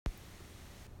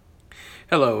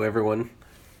Hello, everyone.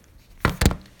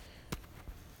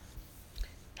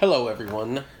 Hello,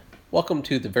 everyone. Welcome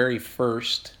to the very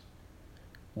first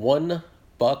One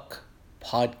Buck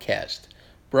podcast,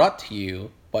 brought to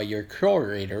you by your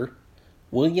curator,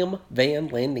 William Van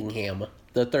Landingham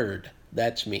III.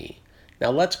 That's me.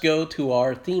 Now let's go to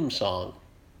our theme song.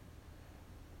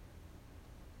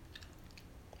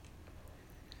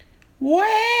 Well,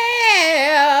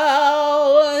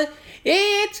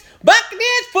 it's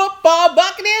Buccaneers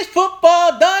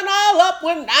football, done all up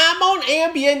when I'm on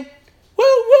Ambien. Woo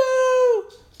woo!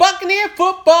 Buccaneer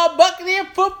football,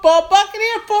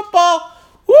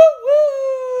 woo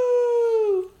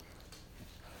woo!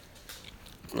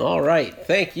 All right,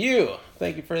 thank you.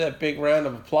 Thank you for that big round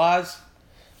of applause.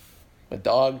 My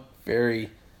dog,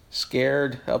 very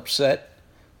scared, upset,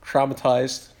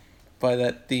 traumatized by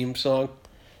that theme song,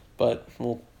 but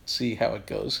we'll see how it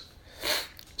goes.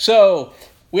 So,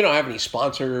 we don't have any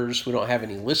sponsors, we don't have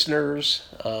any listeners.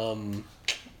 I'm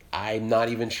not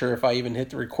even sure if I even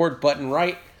hit the record button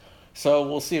right. So,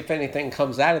 we'll see if anything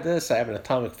comes out of this. I have an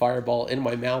atomic fireball in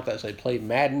my mouth as I play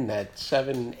Madden at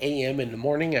 7 a.m. in the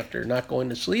morning after not going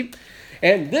to sleep.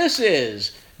 And this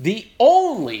is the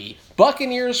only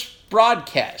Buccaneers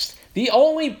broadcast, the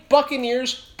only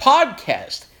Buccaneers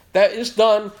podcast that is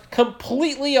done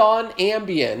completely on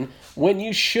Ambien when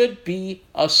you should be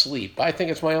asleep. I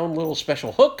think it's my own little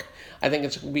special hook. I think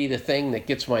it's going to be the thing that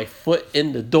gets my foot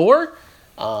in the door.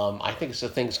 I think it's the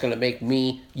thing that's going to make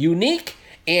me unique.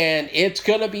 And it's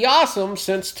going to be awesome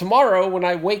since tomorrow when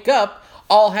I wake up,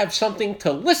 I'll have something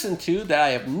to listen to that I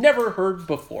have never heard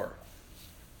before.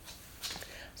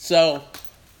 So,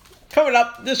 coming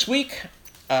up this week,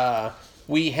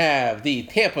 we have the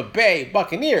Tampa Bay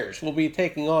Buccaneers will be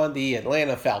taking on the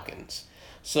Atlanta Falcons.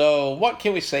 So, what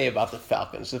can we say about the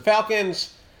Falcons? The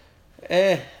Falcons,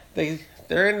 they're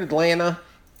in Atlanta.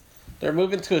 They're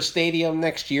moving to a stadium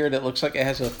next year that looks like it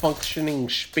has a functioning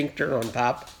sphincter on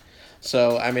top.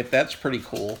 So, I mean, that's pretty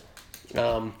cool.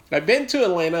 I've been to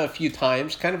Atlanta a few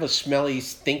times. Kind of a smelly,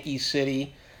 stinky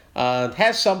city. It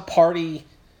has some party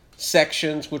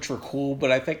sections, which were cool,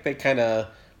 but I think they kind of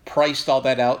priced all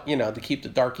that out, to keep the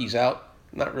darkies out.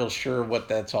 Not real sure what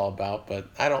that's all about, but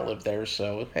I don't live there,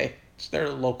 so hey, it's their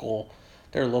local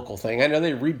thing. I know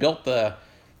they rebuilt the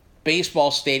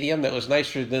baseball stadium that was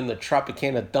nicer than the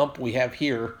Tropicana dump we have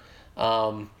here.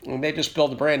 And they just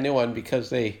built a brand new one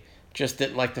because they just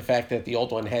didn't like the fact that the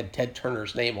old one had Ted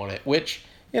Turner's name on it, which,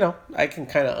 I can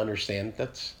kind of understand.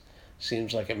 That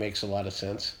seems like it makes a lot of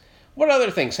sense. What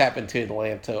other things happened to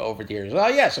Atlanta over the years?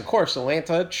 Yes, of course,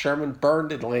 Atlanta. Sherman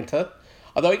burned Atlanta,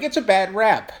 although he gets a bad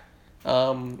rap.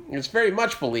 It's very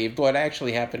much believed what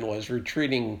actually happened was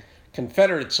retreating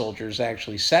Confederate soldiers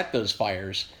actually set those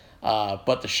fires,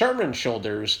 but the Sherman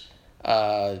soldiers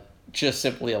just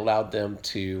simply allowed them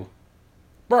to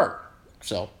burn.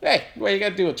 So, hey, what you got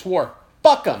to do? It's war.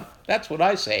 Fuck them. That's what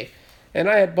I say. And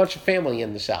I had a bunch of family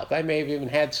in the South. I may have even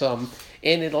had some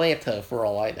in Atlanta for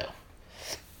all I know.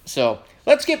 So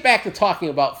let's get back to talking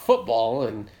about football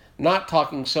and not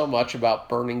talking so much about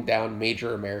burning down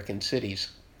major American cities.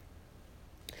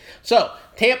 So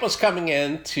Tampa's coming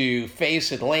in to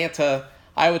face Atlanta.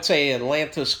 I would say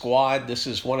Atlanta squad, this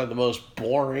is one of the most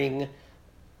boring,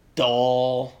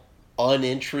 dull,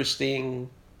 uninteresting,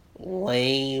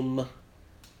 lame,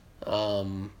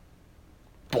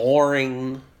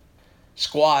 boring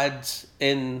squads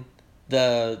in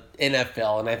the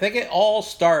NFL. And I think it all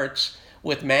starts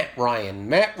with Matt Ryan.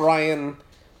 Matt Ryan,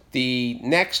 the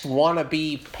next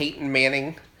wannabe Peyton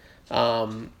Manning.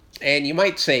 And you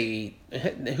might say,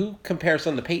 who compares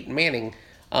them to Peyton Manning?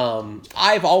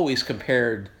 I've always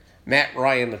compared Matt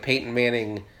Ryan to Peyton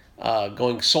Manning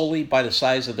going solely by the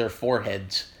size of their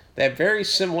foreheads. They have very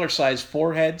similar sized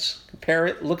foreheads. Compare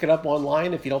it. Look it up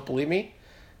online if you don't believe me.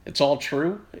 It's all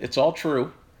true. It's all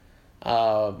true.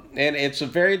 And it's a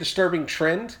very disturbing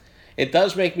trend. It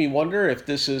does make me wonder if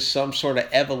this is some sort of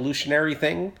evolutionary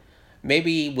thing.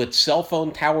 Maybe with cell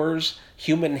phone towers,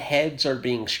 human heads are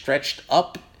being stretched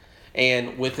up,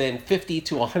 and within 50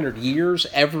 to 100 years,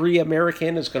 every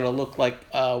American is going to look like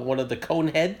one of the cone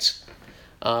heads.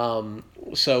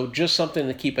 So just something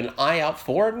to keep an eye out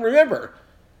for. And remember,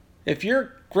 if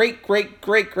your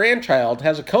great-great-great-grandchild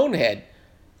has a cone head,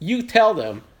 you tell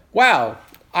them, wow,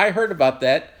 I heard about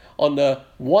that on the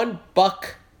One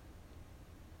Buck...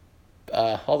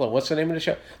 hold on, what's the name of the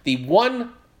show? The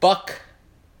One Buck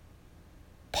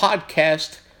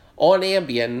podcast on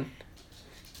Ambien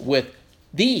with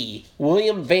the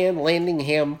William Van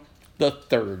Landingham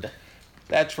III.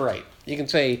 That's right. You can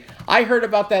say, I heard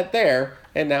about that there,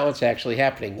 and now it's actually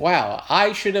happening. Wow,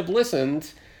 I should have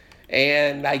listened,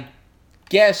 and I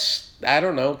guess, I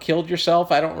don't know, killed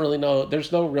yourself. I don't really know.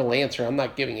 There's no real answer. I'm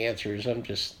not giving answers. I'm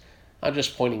just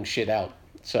pointing shit out.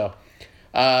 So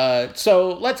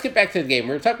let's get back to the game.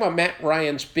 We were talking about Matt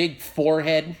Ryan's big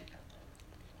forehead.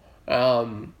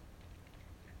 Does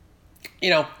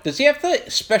he have to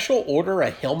special order a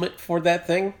helmet for that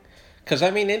thing? Because,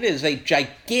 I mean, it is a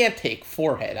gigantic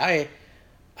forehead. I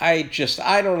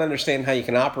don't understand how you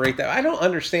can operate that. I don't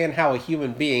understand how a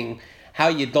human being, how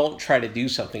you don't try to do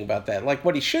something about that. Like,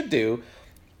 what he should do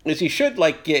is he should,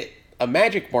 like, get a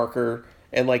magic marker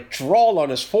and, like, draw on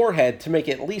his forehead to make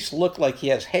it at least look like he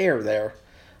has hair there.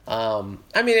 I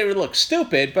mean, it would look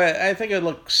stupid, but I think it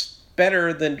looks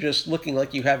better than just looking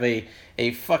like you have a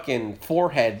fucking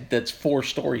forehead that's 4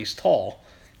 stories tall.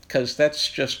 Because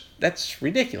that's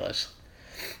ridiculous.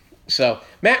 So,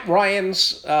 Matt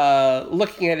Ryan's,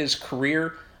 looking at his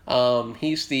career,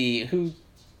 he's who's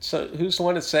the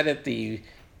one that said it, the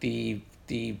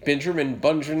Benjamin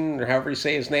Bungen, or however you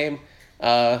say his name,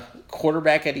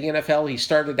 quarterback at the NFL. He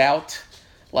started out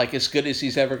like as good as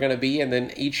he's ever going to be, and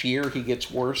then each year he gets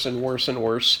worse and worse and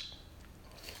worse.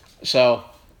 So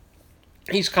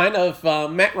he's kind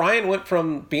of Matt Ryan went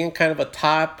from being kind of a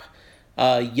top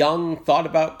young thought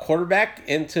about quarterback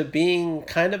into being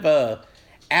kind of a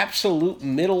absolute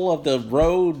middle of the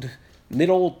road,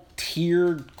 middle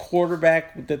tiered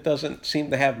quarterback that doesn't seem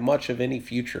to have much of any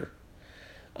future.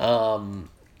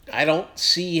 I don't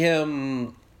see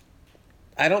him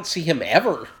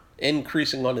ever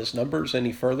increasing on his numbers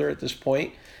any further at this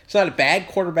point. He's not a bad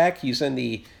quarterback. He's in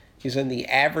the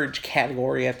average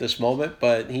category at this moment,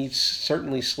 but he's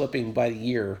certainly slipping by the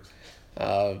year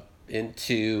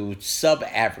into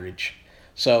sub-average.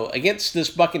 So against this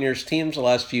Buccaneers teams, the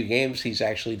last few games, he's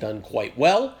actually done quite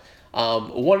well.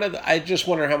 I just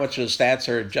wonder how much of the stats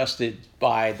are adjusted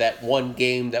by that one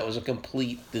game that was a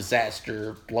complete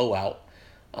disaster blowout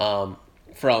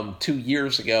from 2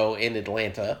 years ago in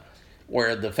Atlanta,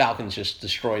 where the Falcons just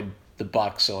destroyed the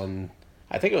Bucs on,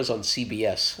 I think it was on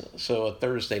CBS, so a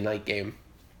Thursday night game,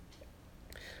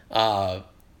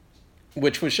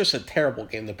 which was just a terrible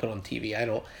game to put on TV.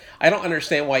 I don't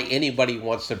understand why anybody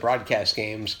wants to broadcast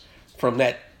games from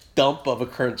that dump of a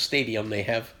current stadium they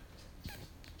have.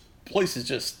 The place is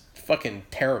just fucking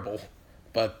terrible,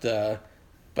 but they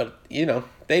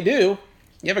do.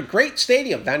 You have a great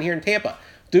stadium down here in Tampa.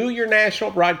 Do your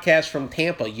national broadcast from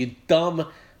Tampa, you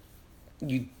dumb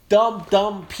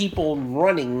people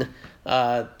running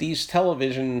these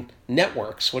television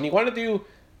networks. When you want to do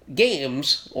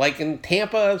games, like in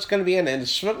Tampa, it's going to be and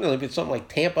certainly if it's something like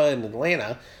Tampa and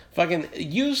Atlanta, fucking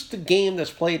use the game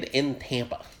that's played in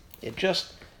Tampa. It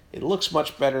looks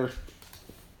much better.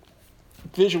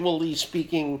 Visually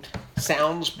speaking,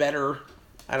 sounds better.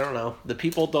 I don't know. The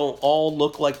people don't all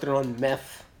look like they're on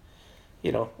meth.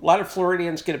 A lot of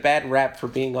Floridians get a bad rap for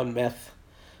being on meth.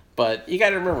 But you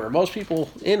got to remember, most people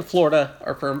in Florida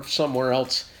are from somewhere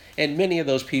else, and many of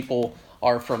those people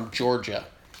are from Georgia.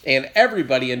 And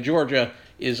everybody in Georgia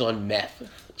is on meth.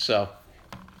 So,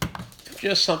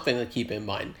 just something to keep in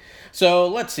mind. So,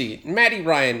 let's see. Matty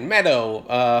Ryan,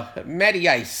 Matty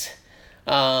Ice.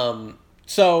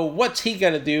 So, what's he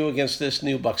going to do against this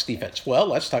new Bucs defense? Well,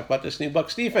 let's talk about this new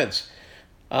Bucs defense.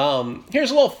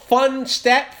 Here's a little fun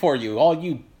stat for you, all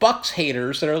you Bucs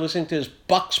haters that are listening to this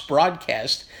Bucs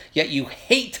broadcast, yet you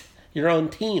hate your own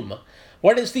team.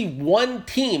 What is the one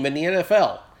team in the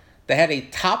NFL that had a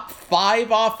top 5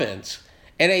 offense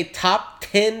and a top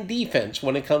 10 defense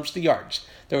when it comes to yards?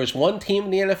 There was one team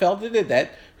in the NFL that did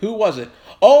that. Who was it?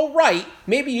 Oh, right.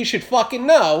 Maybe you should fucking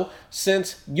know,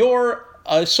 since you're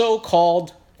a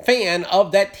so-called fan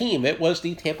of that team. It was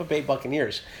the Tampa Bay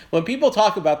Buccaneers. When people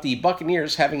talk about the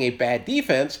Buccaneers having a bad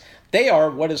defense, they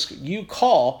are what is you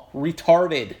call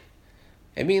retarded.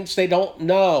 It means they don't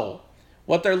know.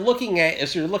 What they're looking at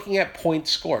is they're looking at points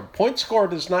scored. Points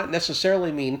scored does not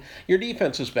necessarily mean your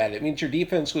defense was bad. It means your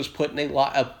defense was put in a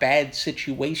lot of bad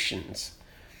situations.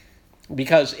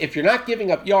 Because if you're not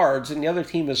giving up yards and the other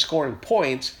team is scoring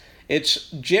points, it's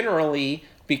generally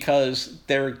because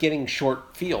they're getting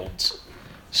short fields.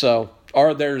 So,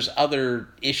 or there's other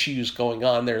issues going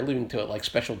on. They're alluding to it, like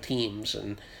special teams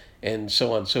and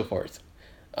so on and so forth.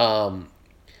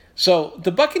 So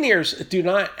the Buccaneers do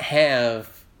not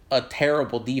have a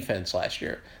terrible defense last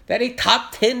year. They had a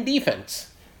top 10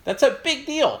 defense. That's a big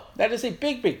deal. That is a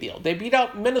big, big deal. They beat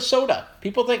out Minnesota.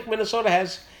 People think Minnesota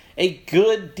has a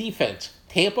good defense.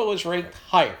 Tampa was ranked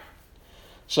higher.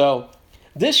 So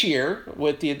this year,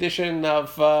 with the addition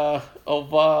of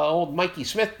old Mikey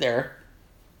Smith there,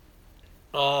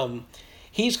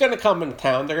 he's going to come into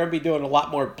town. They're going to be doing a lot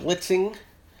more blitzing.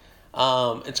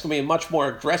 It's going to be a much more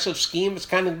aggressive scheme. It's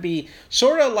kind of be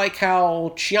sort of like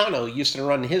how Chiano used to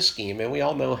run his scheme, and we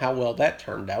all know how well that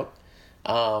turned out.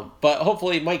 But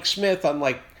hopefully Mike Smith,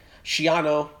 unlike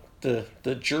Chiano,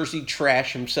 the Jersey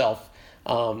trash himself,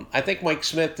 I think Mike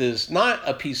Smith is not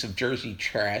a piece of Jersey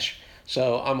trash.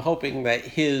 So I'm hoping that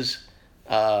his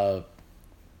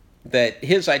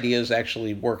ideas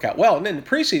actually work out well. And in the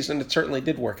preseason, it certainly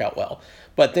did work out well.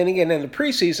 But then again, in the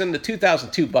preseason, the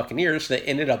 2002 Buccaneers that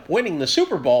ended up winning the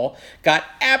Super Bowl got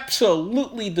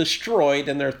absolutely destroyed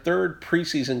in their third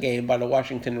preseason game by the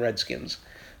Washington Redskins.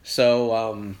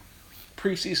 So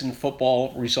preseason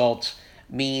football results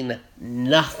mean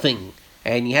nothing.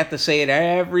 And you have to say it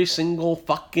every single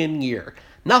fucking year.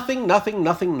 Nothing, nothing,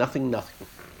 nothing, nothing, nothing.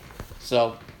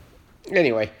 So,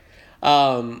 anyway.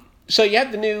 So you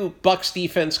have the new Bucs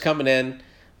defense coming in.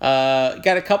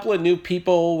 Got a couple of new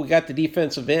people. We got the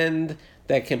defensive end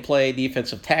that can play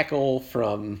defensive tackle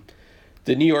from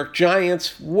the New York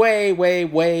Giants. Way, way,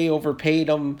 way overpaid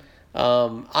him,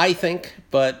 I think.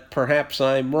 But perhaps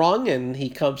I'm wrong, and he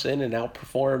comes in and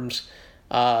outperforms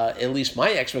at least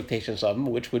my expectations of him,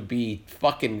 which would be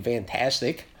fucking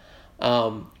fantastic.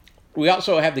 We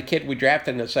also have the kid we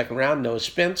drafted in the second round, Noah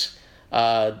Spence,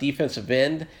 defensive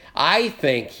end. I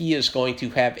think he is going to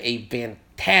have a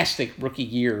fantastic rookie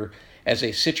year as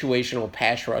a situational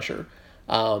pass rusher.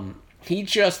 He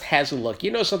just has a look.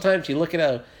 You know, sometimes you look at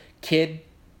a kid,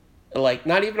 like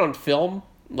not even on film,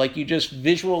 like you just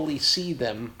visually see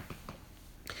them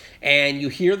and you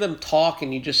hear them talk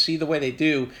and you just see the way they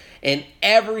do, and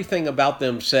everything about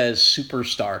them says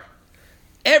superstar.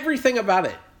 Everything about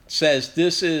it says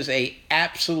this is a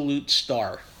absolute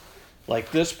star.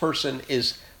 Like, this person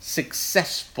is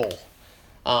successful.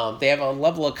 They have a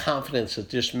level of confidence that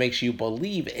just makes you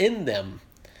believe in them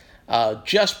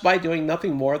just by doing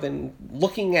nothing more than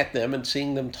looking at them and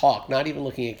seeing them talk, not even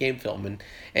looking at game film.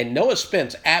 And Noah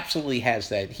Spence absolutely has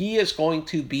that. He is going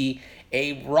to be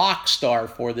a rock star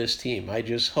for this team. I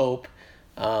just hope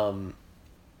that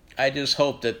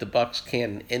the Bucs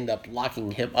can end up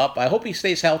locking him up. I hope he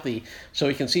stays healthy so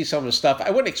he can see some of the stuff. I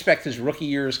wouldn't expect his rookie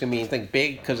year is going to be anything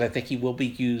big because I think he will be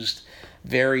used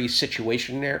very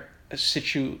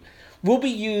will be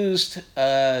used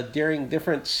during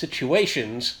different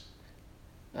situations.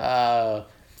 So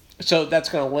that's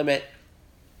going to limit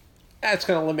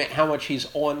how much he's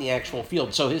on the actual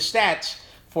field. So his stats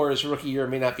for his rookie year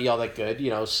may not be all that good.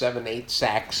 7, 8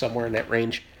 sacks, somewhere in that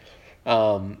range.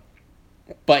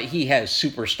 But he has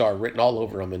superstar written all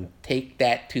over him, and take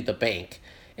that to the bank.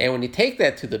 And when you take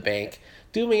that to the bank,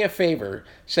 do me a favor.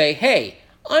 Say, hey,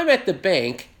 I'm at the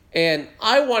bank, and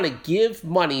I want to give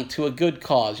money to a good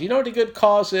cause. You know what a good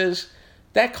cause is?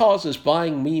 That cause is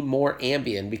buying me more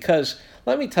Ambien. Because,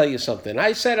 let me tell you something.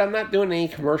 I said I'm not doing any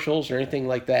commercials or anything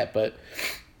like that, but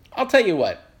I'll tell you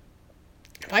what.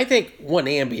 If I take one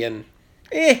Ambien,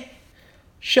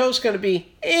 show's going to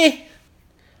be,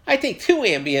 I take 2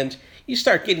 Ambiens, you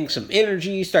start getting some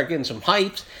energy, you start getting some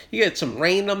hypes, you get some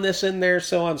randomness in there,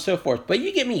 so on and so forth. But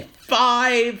you give me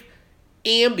 5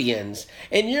 Ambiens,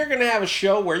 and you're going to have a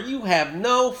show where you have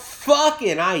no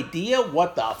fucking idea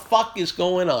what the fuck is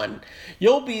going on.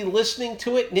 You'll be listening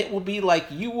to it, and it will be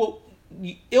like it'll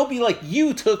be like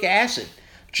you took acid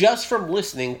just from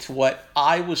listening to what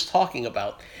I was talking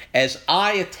about as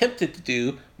I attempted to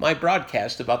do my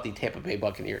broadcast about the Tampa Bay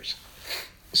Buccaneers.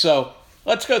 So,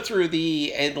 let's go through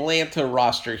the Atlanta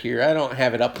roster here. I don't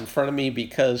have it up in front of me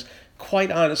because, quite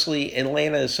honestly,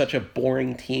 Atlanta is such a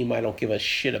boring team. I don't give a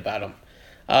shit about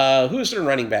them. Who's their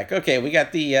running back? Okay, we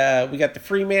got the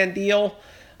Freeman deal.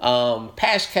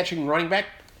 Pass catching running back,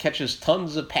 catches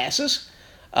tons of passes,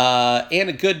 and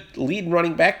a good lead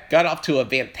running back. Got off to a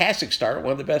fantastic start,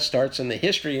 one of the best starts in the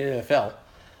history of the NFL.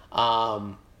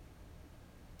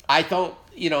 I thought,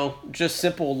 just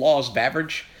simple laws of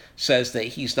average says that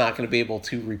he's not going to be able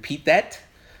to repeat that.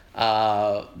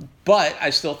 But I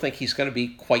still think he's going to be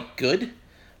quite good.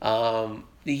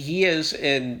 He is,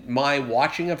 in my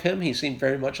watching of him, he seemed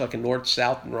very much like a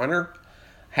north-south runner.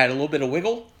 Had a little bit of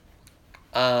wiggle.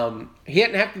 He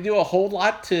didn't have to do a whole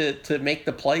lot to make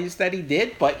the plays that he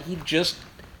did, but he just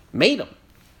made them.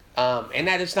 And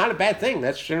that is not a bad thing.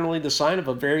 That's generally the sign of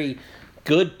a very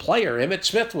good player. Emmitt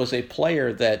Smith was a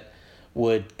player that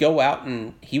would go out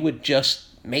and he would just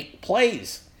make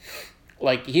plays.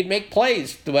 Like, he'd make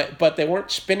plays, but they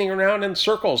weren't spinning around in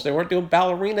circles. They weren't doing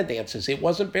ballerina dances. It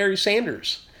wasn't Barry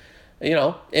Sanders.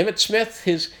 Emmitt Smith,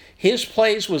 his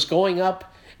plays was going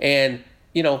up and,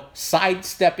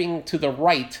 sidestepping to the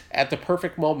right at the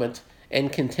perfect moment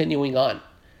and continuing on.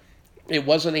 It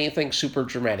wasn't anything super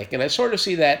dramatic. And I sort of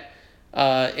see that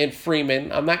and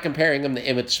Freeman. I'm not comparing him to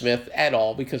Emmitt Smith at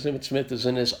all because Emmitt Smith is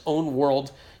in his own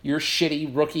world. Your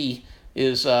shitty rookie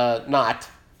is not.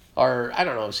 Or, I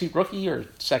don't know, is he rookie or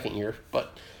second year?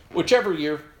 But whichever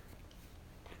year,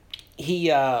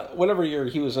 whatever year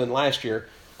he was in last year,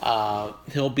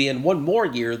 he'll be in one more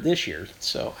year this year.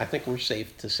 So I think we're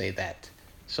safe to say that.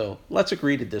 So let's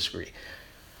agree to disagree.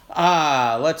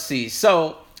 Let's see.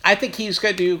 So I think he's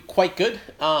going to do quite good.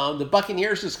 The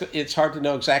Buccaneers, it's hard to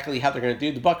know exactly how they're going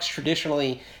to do. The Bucs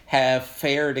traditionally have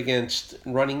fared against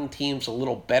running teams a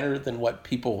little better than what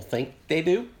people think they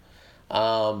do.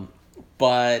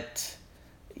 But,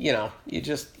 you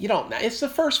don't know. It's the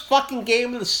first fucking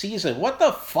game of the season. What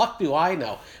the fuck do I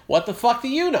know? What the fuck do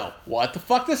you know? What the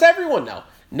fuck does everyone know?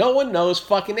 No one knows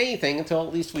fucking anything until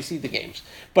at least we see the games.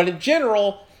 But in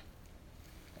general,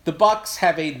 the Bucs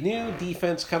have a new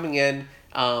defense coming in.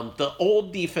 The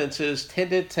old defenses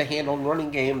tended to handle running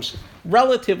games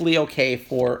relatively okay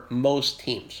for most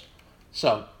teams.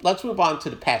 So let's move on to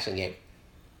the passing game.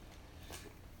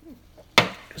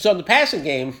 So in the passing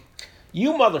game,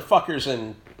 you motherfuckers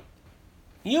in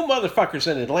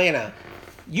Atlanta,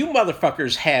 you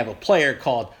motherfuckers have a player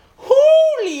called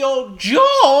Julio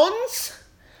Jones.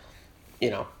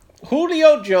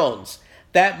 Julio Jones.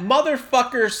 That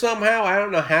motherfucker somehow, I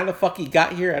don't know how the fuck he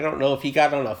got here. I don't know if he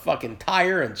got on a fucking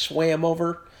tire and swam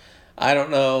over. I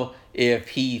don't know if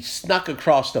he snuck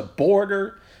across the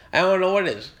border. I don't know what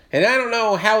it is. And I don't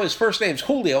know how his first name's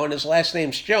Julio and his last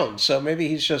name's Jones. So maybe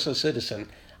he's just a citizen.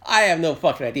 I have no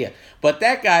fucking idea. But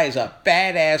that guy is a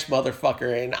badass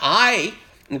motherfucker. And I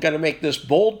am going to make this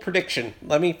bold prediction.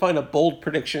 Let me find a bold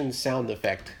prediction sound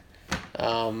effect.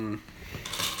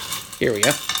 Here we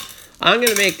go. I'm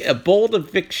going to make a bold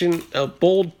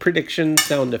prediction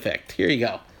sound effect. Here you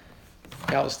go.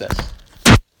 How's this?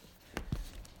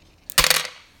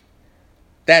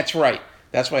 That's right.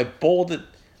 That's my bold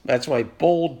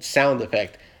sound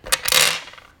effect.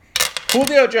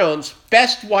 Julio Jones,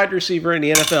 best wide receiver in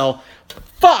the NFL.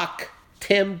 Fuck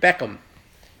Tim Beckham.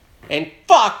 And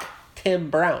fuck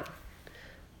Tim Brown.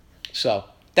 So,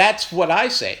 that's what I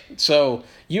say. So,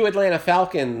 you Atlanta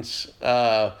Falcons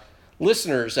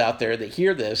listeners out there that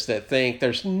hear this that think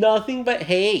there's nothing but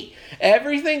hate.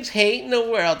 Everything's hate in the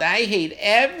world. I hate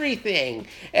everything.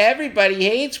 Everybody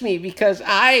hates me because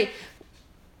I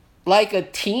like a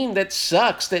team that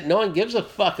sucks, that no one gives a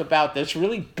fuck about, that's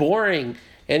really boring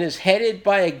and is headed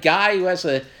by a guy who has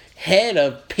a head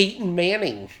of Peyton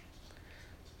Manning.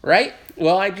 Right?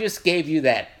 Well, I just gave you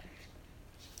that.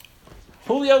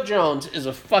 Julio Jones is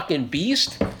a fucking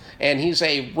beast, and he's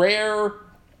a rare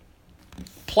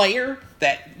player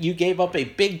that you gave up a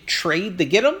big trade to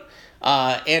get him,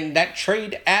 and that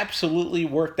trade absolutely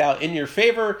worked out in your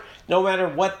favor, no matter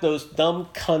what those dumb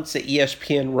cunts at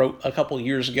ESPN wrote a couple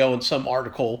years ago in some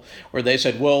article where they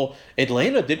said, well,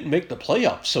 Atlanta didn't make the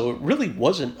playoffs, so it really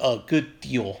wasn't a good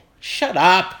deal. Shut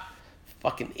up,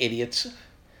 fucking idiots.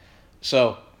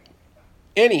 So,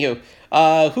 anywho,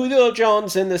 Julio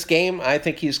Jones in this game, I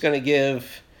think he's going to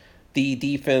give the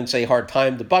defense a hard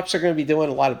time. The Bucs are going to be doing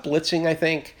a lot of blitzing, I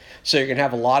think, so you're going to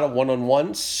have a lot of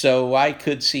one-on-ones. So I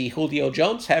could see Julio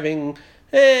Jones having,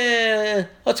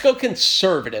 let's go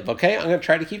conservative, okay? I'm going to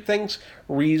try to keep things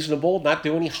reasonable, not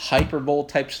do any hyperbole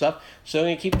type stuff. So I'm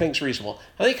going to keep things reasonable.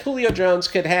 I think Julio Jones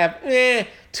could have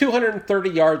 230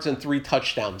 yards and 3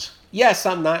 touchdowns. Yes,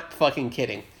 I'm not fucking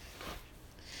kidding.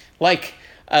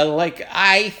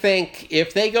 I think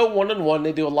if they go one-on-one,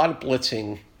 they do a lot of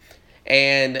blitzing,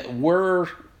 and we're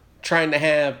trying to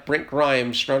have Brent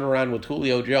Grimes run around with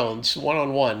Julio Jones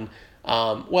one-on-one,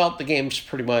 well, the game's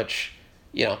pretty much,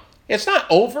 it's not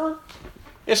over.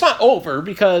 It's not over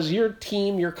because your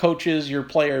team, your coaches, your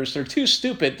players, they're too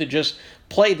stupid to just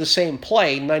play the same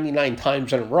play 99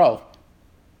 times in a row.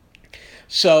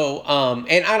 So,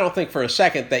 and I don't think for a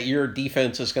second that your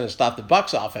defense is going to stop the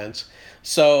Bucs offense.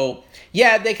 So,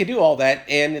 yeah, they could do all that,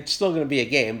 and it's still going to be a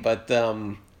game. But,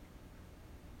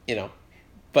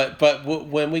 but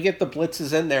when we get the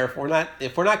blitzes in there, if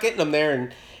we're not getting them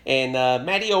there, and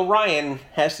Matty O'Ryan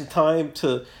has the time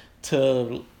to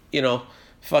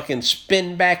fucking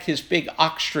spin back his big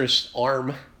ostrich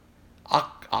arm,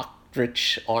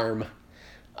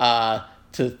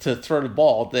 to throw the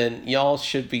ball, then y'all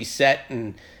should be set,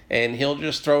 and he'll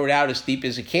just throw it out as deep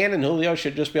as he can, and Julio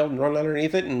should just be able to run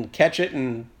underneath it and catch it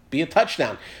and be a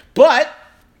touchdown. But,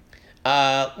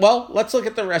 well, let's look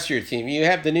at the rest of your team. You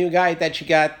have the new guy that you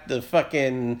got, the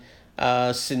fucking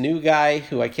Sanu guy,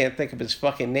 who I can't think of his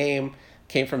fucking name,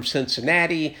 came from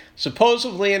Cincinnati,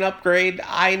 supposedly an upgrade.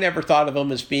 I never thought of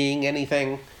him as being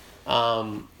anything.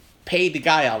 Paid the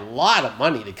guy a lot of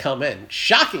money to come in,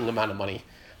 shocking amount of money.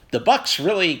 the Bucks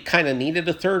really kind of needed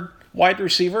a third wide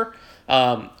receiver.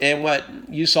 And what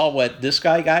you saw, what this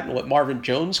guy got and what Marvin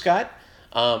Jones got,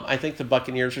 I think the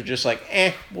Buccaneers are just like,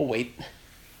 we'll wait.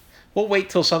 We'll wait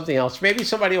till something else. Maybe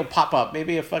somebody will pop up.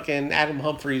 Maybe a fucking Adam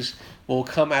Humphries will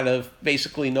come out of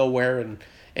basically nowhere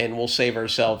and we'll save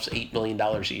ourselves $8 million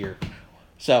a year.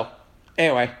 So,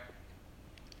 anyway,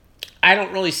 I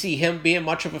don't really see him being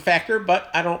much of a factor, but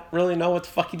I don't really know what the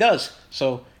fuck he does.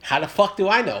 So, how the fuck do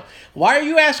I know? Why are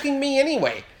you asking me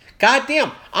anyway?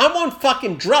 Goddamn, I'm on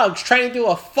fucking drugs trying to do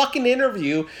a fucking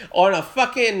interview on a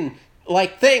fucking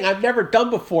thing I've never done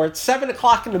before. It's 7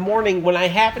 o'clock in the morning when I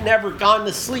haven't ever gone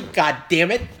to sleep, god damn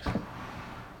it.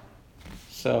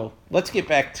 So, let's get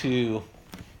back to...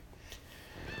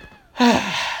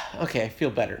 Okay, I feel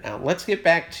better now. Let's get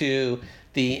back to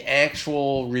the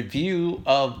actual review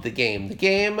of the game. The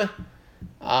game,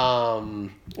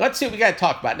 let's see what we got to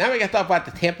talk about. Now we got to talk about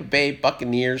the Tampa Bay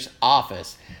Buccaneers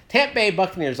offense. Tampa Bay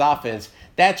Buccaneers offense,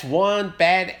 that's one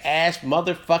badass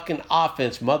motherfucking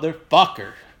offense,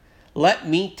 motherfucker. Let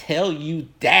me tell you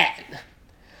that.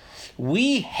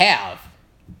 We have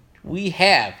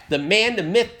the man, the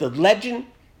myth, the legend,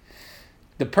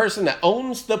 the person that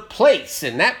owns the place,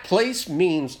 and that place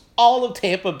means all of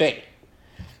Tampa Bay.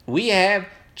 We have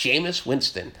Jameis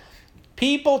Winston.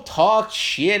 People talk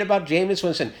shit about Jameis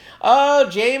Winston. Oh,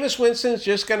 Jameis Winston's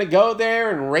just going to go there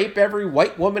and rape every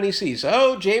white woman he sees.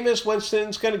 Oh, Jameis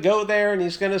Winston's going to go there and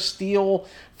he's going to steal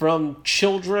from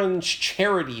children's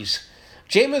charities.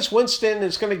 Jameis Winston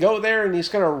is going to go there and he's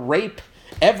going to rape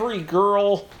every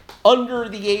girl under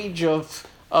the age of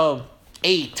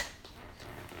 8.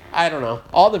 I don't know.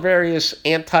 All the various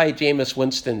anti-Jameis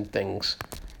Winston things.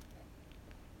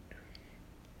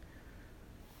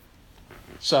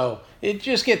 So, it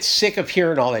just gets sick of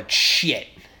hearing all that shit.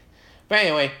 But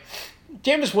anyway,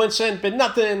 Jameis Winston, been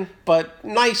nothing but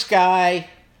nice guy.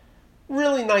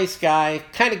 Really nice guy.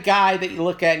 Kind of guy that you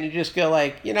look at and you just go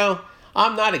like,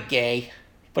 I'm not a gay.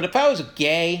 But if I was a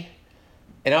gay,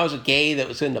 and I was a gay that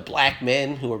was into black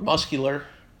men who were muscular,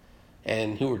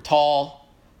 and who were tall,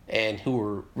 and who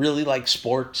were really like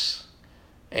sports,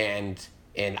 and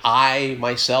I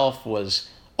myself was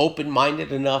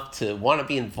open-minded enough to want to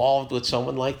be involved with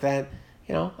someone like that,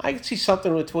 I could see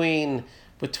something between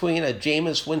a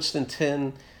Jameis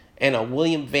Winston and a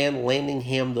William Van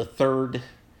Landingham III,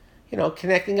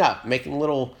 connecting up, making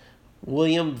little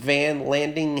William Van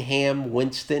Landingham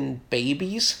Winston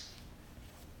babies.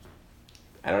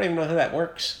 I don't even know how that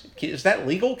works. Is that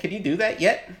legal? Can you do that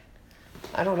yet?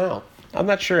 I don't know. I'm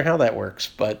not sure how that works,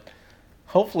 but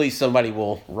hopefully somebody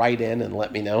will write in and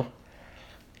let me know.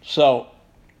 So,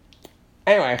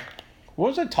 anyway, what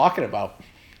was I talking about?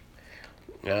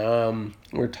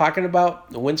 We're talking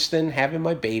about Winston having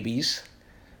my babies.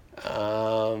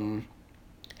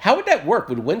 How would that work?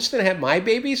 Would Winston have my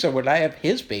babies or would I have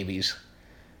his babies?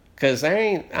 Because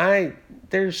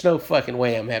there's no fucking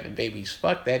way I'm having babies.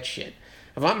 Fuck that shit.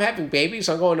 If I'm having babies,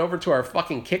 I'm going over to our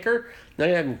fucking kicker, and they're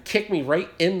going to have him kick me right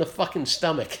in the fucking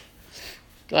stomach.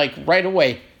 Like, right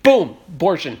away. Boom,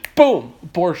 abortion. Boom,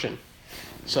 abortion.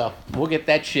 So, we'll get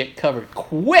that shit covered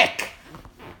quick.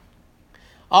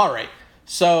 All right.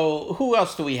 So, who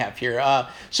else do we have here?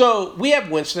 So, we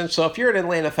have Winston. So, if you're an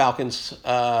Atlanta Falcons,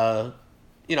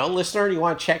 listener, you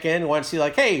want to check in, you want to see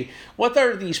like, hey, what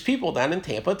are these people down in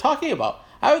Tampa talking about?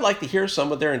 I would like to hear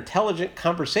some of their intelligent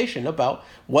conversation about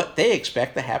what they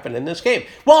expect to happen in this game.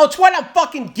 Well, it's what I'm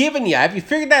fucking giving you. Have you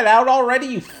figured that out already,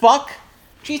 you fuck?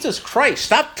 Jesus Christ,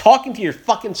 stop talking to your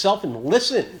fucking self and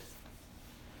listen.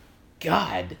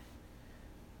 God.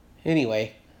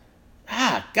 Anyway.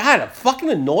 God, I'm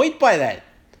fucking annoyed by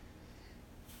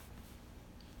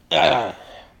that.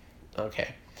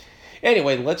 Okay.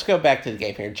 Anyway, let's go back to the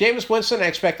game here. Jameis Winston, I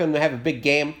expect him to have a big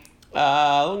game.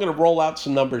 I'm going to roll out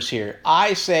some numbers here.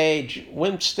 I say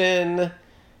Winston,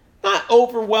 not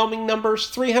overwhelming numbers,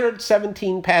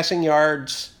 317 passing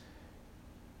yards,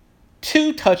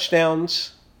 2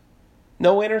 touchdowns,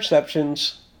 no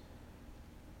interceptions,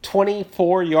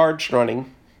 24 yards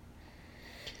running.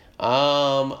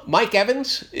 Mike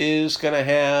Evans is going to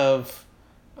have,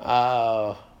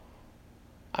 I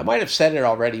might have said it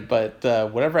already, but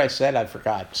whatever I said, I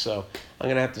forgot. So I'm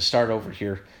going to have to start over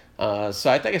here. So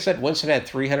I think I said Winston had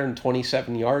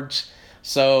 327 yards.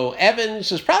 So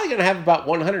Evans is probably going to have about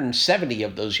 170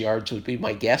 of those yards would be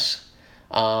my guess.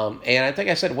 And I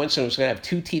think I said Winston was going to have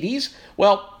 2 TDs.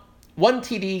 Well, 1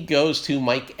 TD goes to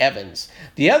Mike Evans.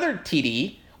 The other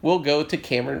TD will go to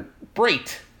Cameron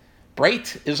Brate.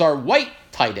 Brate is our white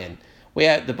tight end.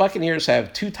 The Buccaneers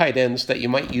have 2 tight ends that you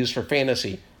might use for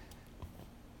fantasy.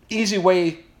 Easy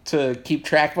way to keep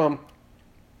track of them.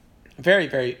 Very,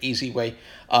 very easy way.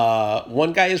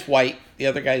 One guy is white, the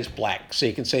other guy is black. So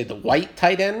you can say the white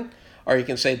tight end, or you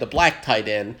can say the black tight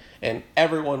end, and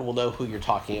everyone will know who you're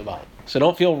talking about. So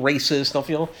don't feel racist.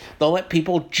 Don't let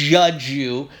people judge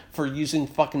you for using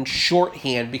fucking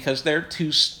shorthand because they're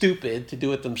too stupid to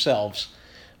do it themselves.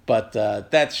 But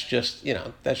that's just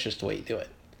the way you do it.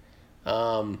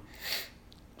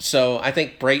 So I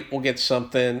think Brate will get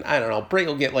something. I don't know. Brate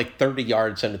will get like 30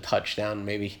 yards and a touchdown,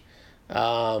 maybe.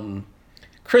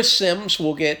 Chris Sims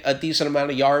will get a decent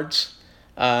amount of yards.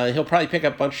 He'll probably pick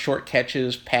up a bunch of short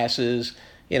catches, passes,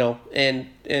 and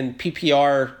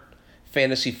PPR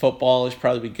fantasy football is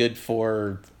probably good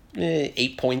for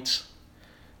 8 points.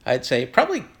 I'd say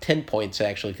probably 10 points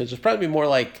actually, because it's probably more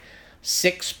like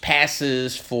 6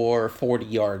 passes for 40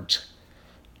 yards.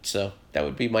 So that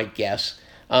would be my guess.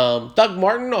 Doug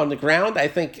Martin on the ground, I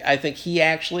think he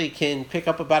actually can pick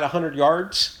up about 100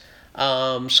 yards.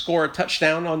 Score a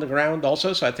touchdown on the ground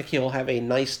also, so I think he'll have a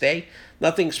nice day.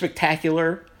 Nothing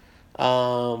spectacular,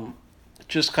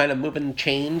 just kind of moving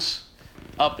chains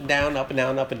up and down, up and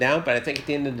down, up and down. But I think at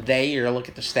the end of the day, you're going to look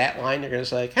at the stat line, you're going to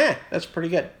say, that's pretty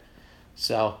good.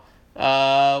 So,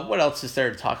 what else is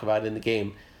there to talk about in the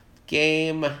game?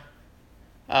 Kickers,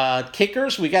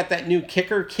 we got that new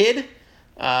kicker kid.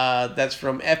 That's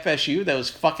from FSU that was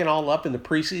fucking all up in the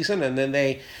preseason, and then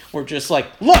they were just like,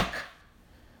 look!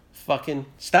 Fucking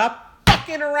stop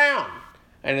fucking around.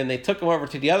 And then they took him over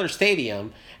to the other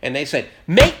stadium and they said,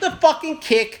 make the fucking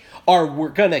kick or we're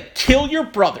gonna kill your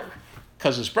brother,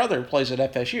 because his brother plays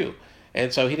at FSU,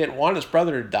 and so he didn't want his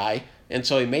brother to die, and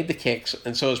so he made the kicks,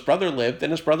 and so his brother lived,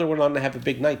 and his brother went on to have a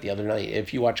big night the other night.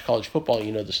 If you watch college football,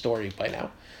 you know the story by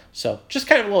now. So just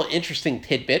kind of a little interesting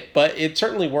tidbit, but it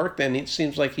certainly worked, and it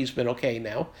seems like he's been okay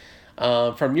now.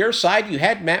 From your side, you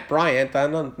had Matt Bryant. I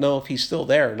don't know if he's still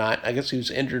there or not. I guess he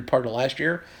was injured part of last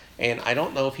year, and I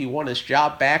don't know if he won his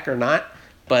job back or not.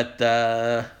 But,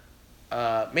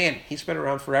 man, he's been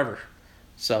around forever.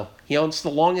 So he owns the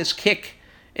longest kick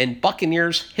in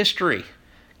Buccaneers history.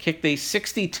 Kicked a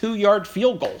 62-yard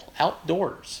field goal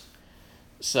outdoors.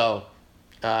 So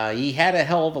he had a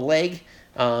hell of a leg.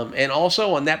 And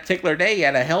also on that particular day, he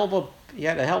had a hell of a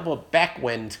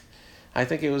backwind. I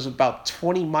think it was about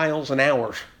 20 miles an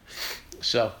hour.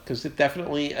 So, because it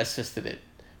definitely assisted it.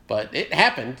 But it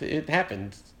happened.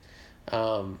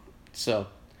 So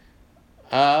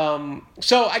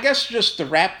I guess just to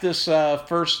wrap this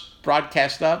first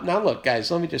broadcast up. Now, look,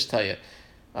 guys, let me just tell you.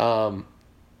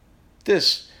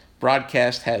 This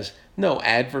broadcast has no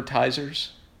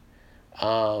advertisers.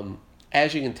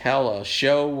 As you can tell, a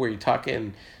show where you're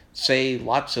talking, say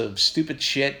lots of stupid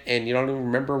shit and you don't even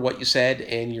remember what you said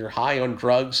and you're high on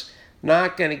drugs,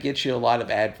 not going to get you a lot of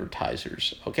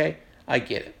advertisers, okay? I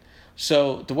get it.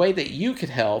 So the way that you could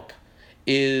help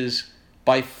is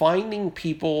by finding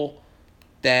people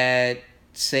that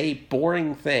say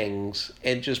boring things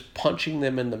and just punching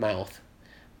them in the mouth.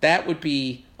 That would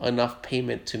be enough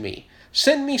payment to me.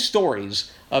 Send me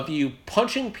stories of you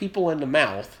punching people in the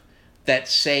mouth that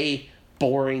say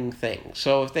boring things.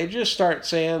 So if they just start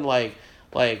saying like,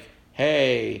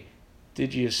 hey,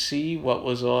 did you see what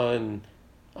was on,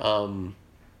 I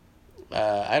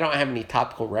don't have any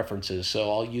topical references,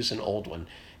 so I'll use an old one.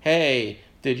 Hey,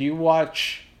 did you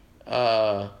watch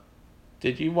the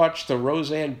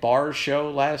Roseanne Barr show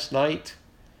last night?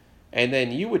 And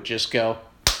then you would just go,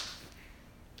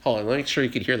 hold on, let me make sure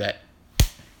you could hear that.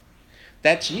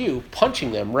 That's you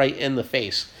punching them right in the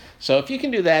face. So if you can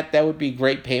do that, that would be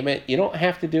great payment. You don't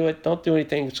have to do it. Don't do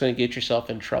anything that's going to get yourself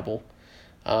in trouble.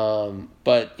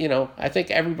 But, I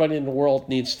think everybody in the world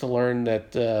needs to learn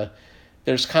that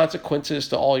there's consequences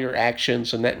to all your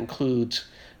actions, and that includes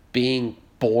being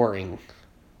boring.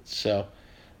 So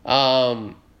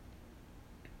I'm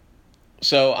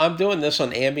doing this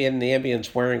on Ambien, and the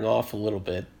Ambien's wearing off a little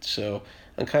bit. So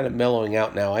I'm kind of mellowing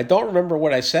out now. I don't remember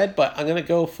what I said, but I'm going to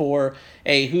go for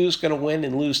a who's going to win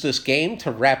and lose this game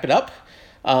to wrap it up.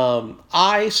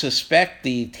 I suspect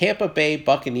the Tampa Bay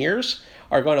Buccaneers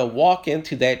are going to walk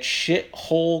into that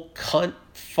shithole, cunt,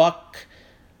 fuck,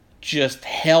 just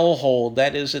hellhole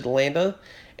that is Atlanta,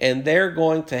 and they're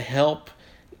going to help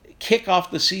kick off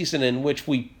the season in which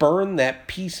we burn that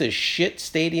piece of shit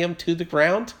stadium to the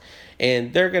ground,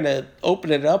 and they're going to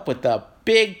open it up with a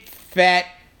big, fat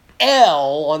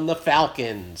L on the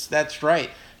Falcons. That's right.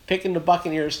 Picking the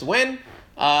Buccaneers to win.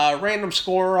 Random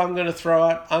score I'm going to throw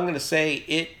out. I'm going to say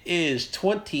it is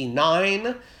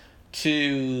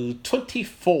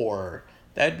 29-24.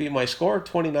 That'd be my score,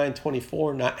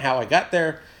 29-24. Not how I got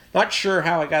there. Not sure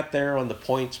how I got there on the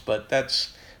points, but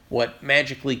that's what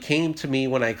magically came to me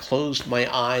when I closed my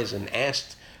eyes and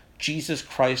asked Jesus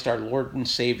Christ, our Lord and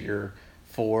Savior,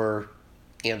 for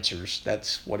answers.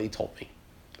 That's what he told me.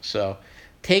 So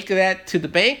take that to the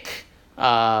bank.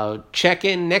 Check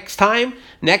in next time.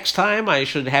 Next time I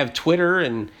should have Twitter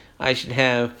and I should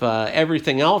have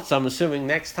everything else. I'm assuming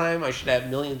next time I should have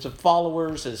millions of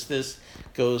followers as this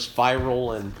goes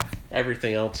viral and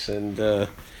everything else. And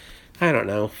I don't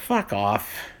know. Fuck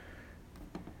off.